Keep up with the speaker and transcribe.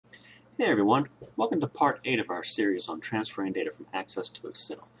Hey everyone, welcome to part 8 of our series on transferring data from Access to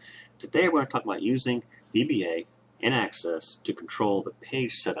Excel. Today we're going to talk about using VBA in Access to control the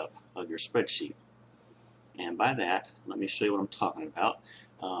page setup of your spreadsheet. And by that, let me show you what I'm talking about.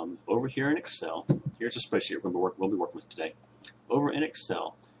 Over here in Excel, here's a spreadsheet we'll be working with today. Over in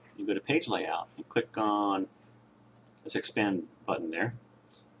Excel, you go to Page Layout and click on this Expand button there.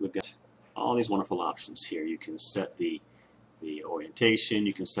 We've got all these wonderful options here. You can set the orientation,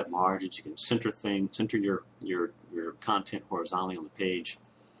 you can set margins, you can center your content horizontally on the page.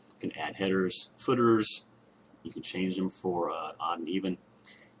 You can add headers, footers, you can change them for odd and even.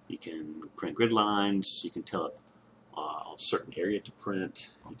 You can print grid lines, you can tell it a certain area to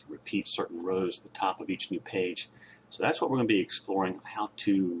print, you can repeat certain rows at the top of each new page. So that's what we're going to be exploring how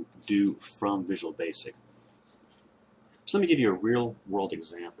to do from Visual Basic. So let me give you a real world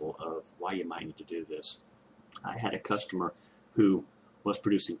example of why you might need to do this. I had a customer who was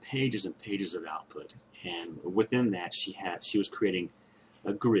producing pages and pages of output, and within that she was creating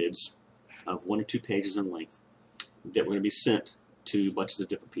grids of 1 or 2 pages in length that were going to be sent to bunches of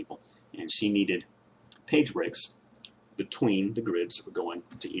different people, and she needed page breaks between the grids that were going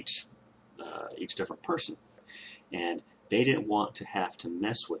to each different person, and they didn't want to have to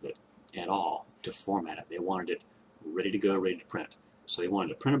mess with it at all to format it. They wanted it ready to go, ready to print. So they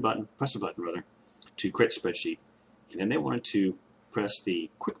wanted to press a button rather, to create a spreadsheet, and then they wanted to press the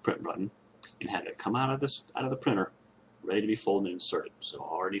quick print button and have it come out of the printer ready to be folded and inserted. So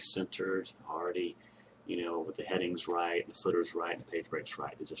already centered, already, with the headings right, the footers right, the page breaks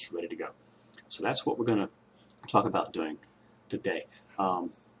right. It's just ready to go. So that's what we're going to talk about doing today.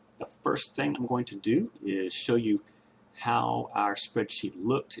 The first thing I'm going to do is show you how our spreadsheet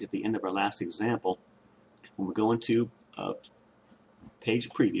looked at the end of our last example. When we go into page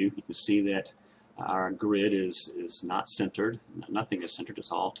preview, you can see that our grid is not centered. Nothing is centered.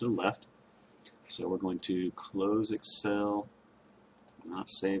 It's all to the left. So we're going to close Excel, not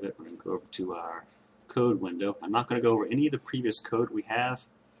save it. We're going to go over to our code window. I'm not going to go over any of the previous code we have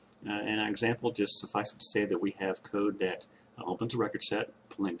in our example. Just suffice it to say that we have code that opens a record set,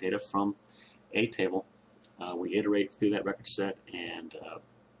 pulling data from a table. We iterate through that record set and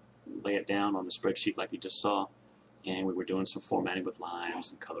lay it down on the spreadsheet like you just saw. And we were doing some formatting with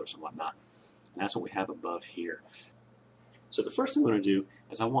lines and colors and whatnot. And that's what we have above here. So the first thing I'm going to do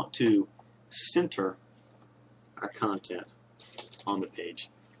is I want to center our content on the page.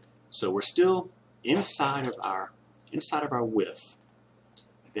 So we're still inside of our width.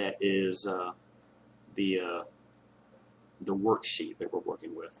 That is the worksheet that we're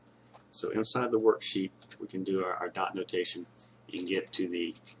working with. So inside the worksheet, we can do our dot notation and get to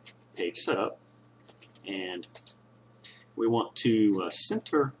the page setup, and we want to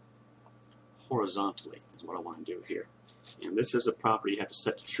center horizontally is what I want to do here. And this is a property you have to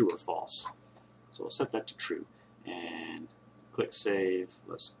set to true or false. So we'll set that to true and click save.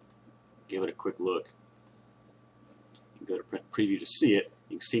 Let's give it a quick look and go to print preview to see it.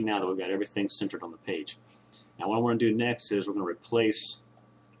 You can see now that we've got everything centered on the page. Now what I want to do next is we're going to replace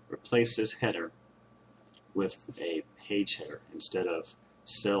this header with a page header instead of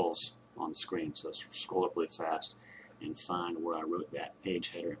cells on the screen. So let's scroll up really fast and find where I wrote that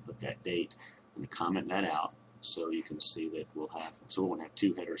page header and put that date. I'm going to comment that out so you can see that we won't have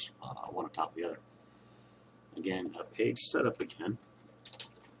 2 headers, one on top of the other. Again, a page setup again.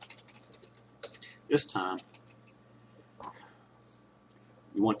 This time,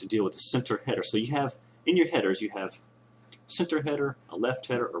 you want to deal with the center header. So you have, in your headers, you have center header, a left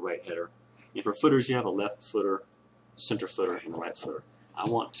header, a right header. And for footers, you have a left footer, center footer, and a right footer. I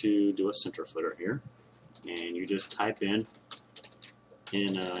want to do a center footer here. And you just type in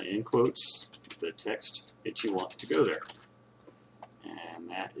quotes the text that you want to go there. And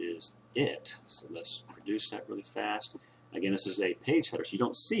that is it. So let's produce that really fast. Again, this is a page header, so you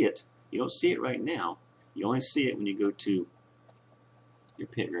don't see it. You don't see it right now. You only see it when you go to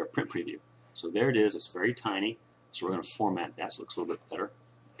your print preview. So there it is. It's very tiny. So we're going to format that so it looks a little bit better.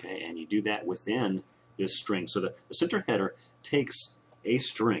 Okay, and you do that within this string. So the center header takes a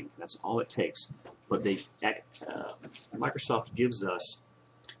string. That's all it takes. But Microsoft gives us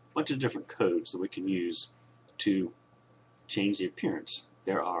a bunch of different codes that we can use to change the appearance.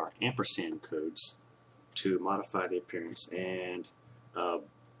 There are ampersand codes to modify the appearance, and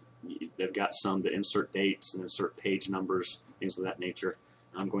they've got some that insert dates and insert page numbers, things of that nature.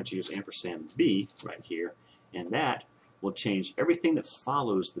 I'm going to use ampersand B right here, and that will change everything that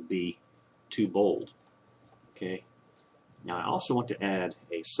follows the B to bold. Okay. Now I also want to add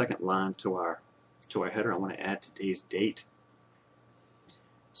a second line to our header. I want to add today's date.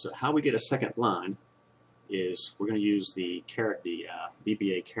 So how we get a second line is we're going to use the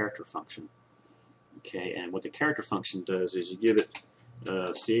VBA character function. Okay, and what the character function does is you give it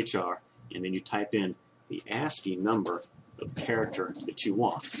CHR, and then you type in the ASCII number of the character that you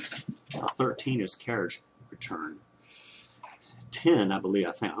want. Now 13 is carriage return. 10, I believe,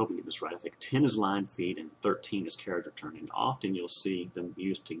 I hope I'm getting this right. I think 10 is line feed and 13 is carriage return. And often you'll see them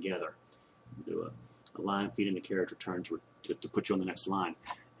used together. Do a line feed and a carriage return to put you on the next line.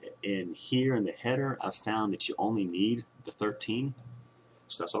 And here in the header, I've found that you only need the 13.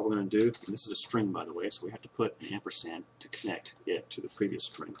 So that's all we're going to do. And this is a string, by the way, so we have to put an ampersand to connect it to the previous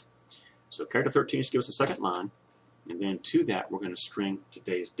string. So character 13 just gives us a second line. And then to that, we're going to string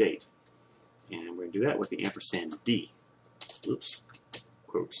today's date. And we're going to do that with the ampersand D. Oops,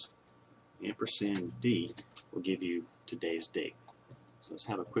 quotes. Ampersand D will give you today's date. So let's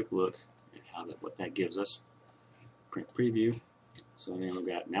have a quick look at what that gives us. Print preview. So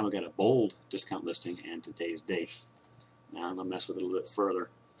now we've got a bold discount listing and today's date. Now I'm going to mess with it a little bit further.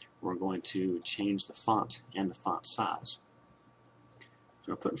 We're going to change the font and the font size.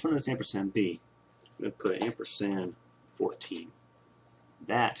 So I'll put in front of this ampersand B, I'm going to put ampersand 14.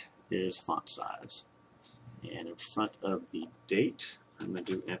 That is font size. And in front of the date, I'm going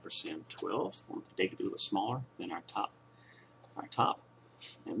to do ampersand 12. I want the date to be a little smaller than our top.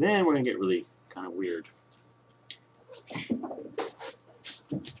 And then we're going to get really kind of weird.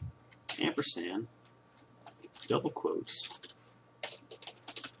 Ampersand, double quotes,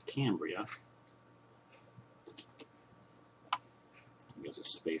 Cambria. There's a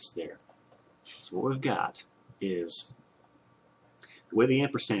space there. So what we've got is the way the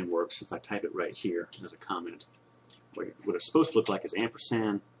ampersand works. If I type it right here as a comment, what it's supposed to look like is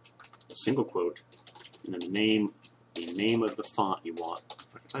ampersand, a single quote, and then the name of the font you want,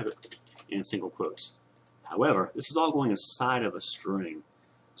 if I can type it, in single quotes. However, this is all going inside of a string.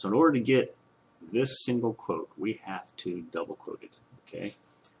 So in order to get this single quote, we have to double quote it. Okay?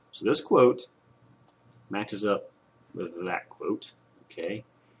 So this quote matches up with that quote. Okay?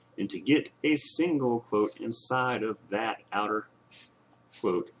 And to get a single quote inside of that outer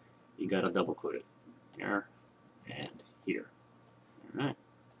quote, you got to double quote it. There and here. All right.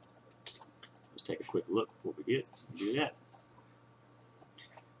 Let's take a quick look at what we get. Do that.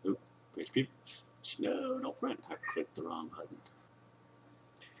 Oop, page preview. No, don't print. I clicked the wrong button.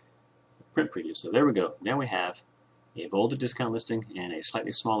 Print preview. So there we go. Now we have a bolded discount listing and a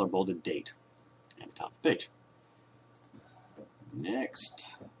slightly smaller bolded date at the top of the page.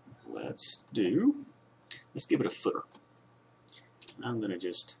 Next, let's give it a footer. I'm going to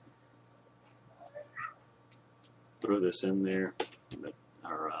just throw this in there,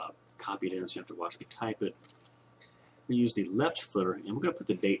 or copy it in so you have to watch me type it. We use the left footer, and we're going to put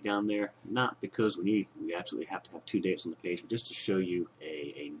the date down there, not because we absolutely have to have two dates on the page, but just to show you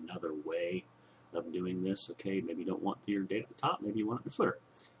another way of doing this. Okay, maybe you don't want your date at the top, maybe you want it in the footer.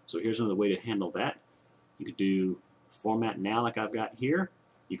 So here's another way to handle that. You could do format now like I've got here.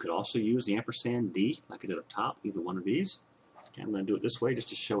 You could also use the ampersand D like I did up top, either one of these. Okay, I'm going to do it this way just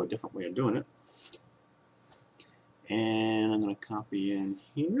to show a different way of doing it. And I'm going to copy in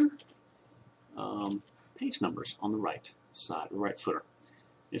here page numbers on the right side, the right footer.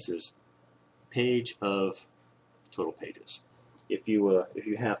 This is page of total pages. If you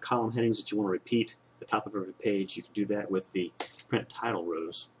have column headings that you want to repeat at the top of every page, you can do that with the print title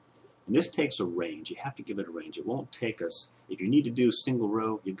rows. And this takes a range. You have to give it a range. It won't take us. If you need to do single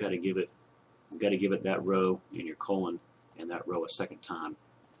row, you've got to give it that row in your colon and that row a second time.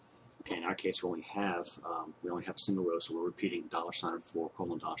 Okay, in our case, we only have a single row, so we're repeating $4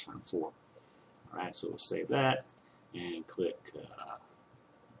 colon $4. All right, so we'll save that and click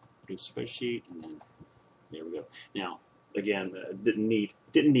produce spreadsheet, and then there we go. Now, again, didn't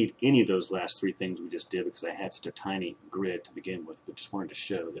need any of those last three things we just did because I had such a tiny grid to begin with, but just wanted to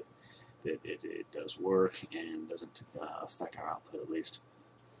show that it does work and doesn't affect our output at least.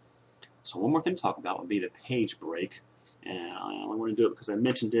 So one more thing to talk about would be the page break. And I only want to do it because I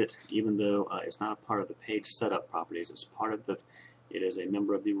mentioned it, even though it's not a part of the page setup properties. It's part of it is a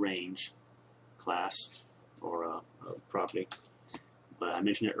member of the range class or property. But I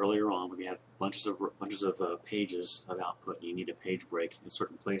mentioned it earlier on. When you have bunches of pages of output, and you need a page break in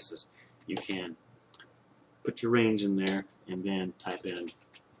certain places. You can put your range in there and then type in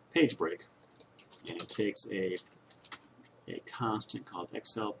page break, and it takes a constant called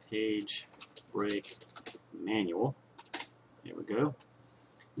Excel page break manual. There we go.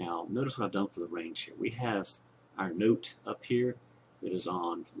 Now notice what I've done for the range here. We have our note up here that is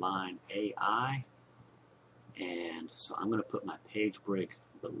on line AI, and so I'm going to put my page break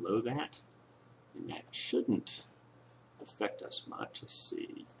below that, and that shouldn't affect us much. Let's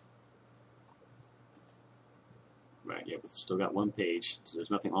see. Right, yeah, we've still got one page, so there's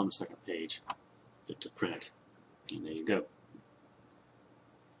nothing on the second page to print. And there you go.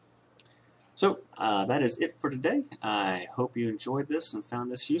 So that is it for today. I hope you enjoyed this and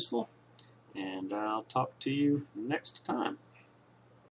found this useful, and I'll talk to you next time.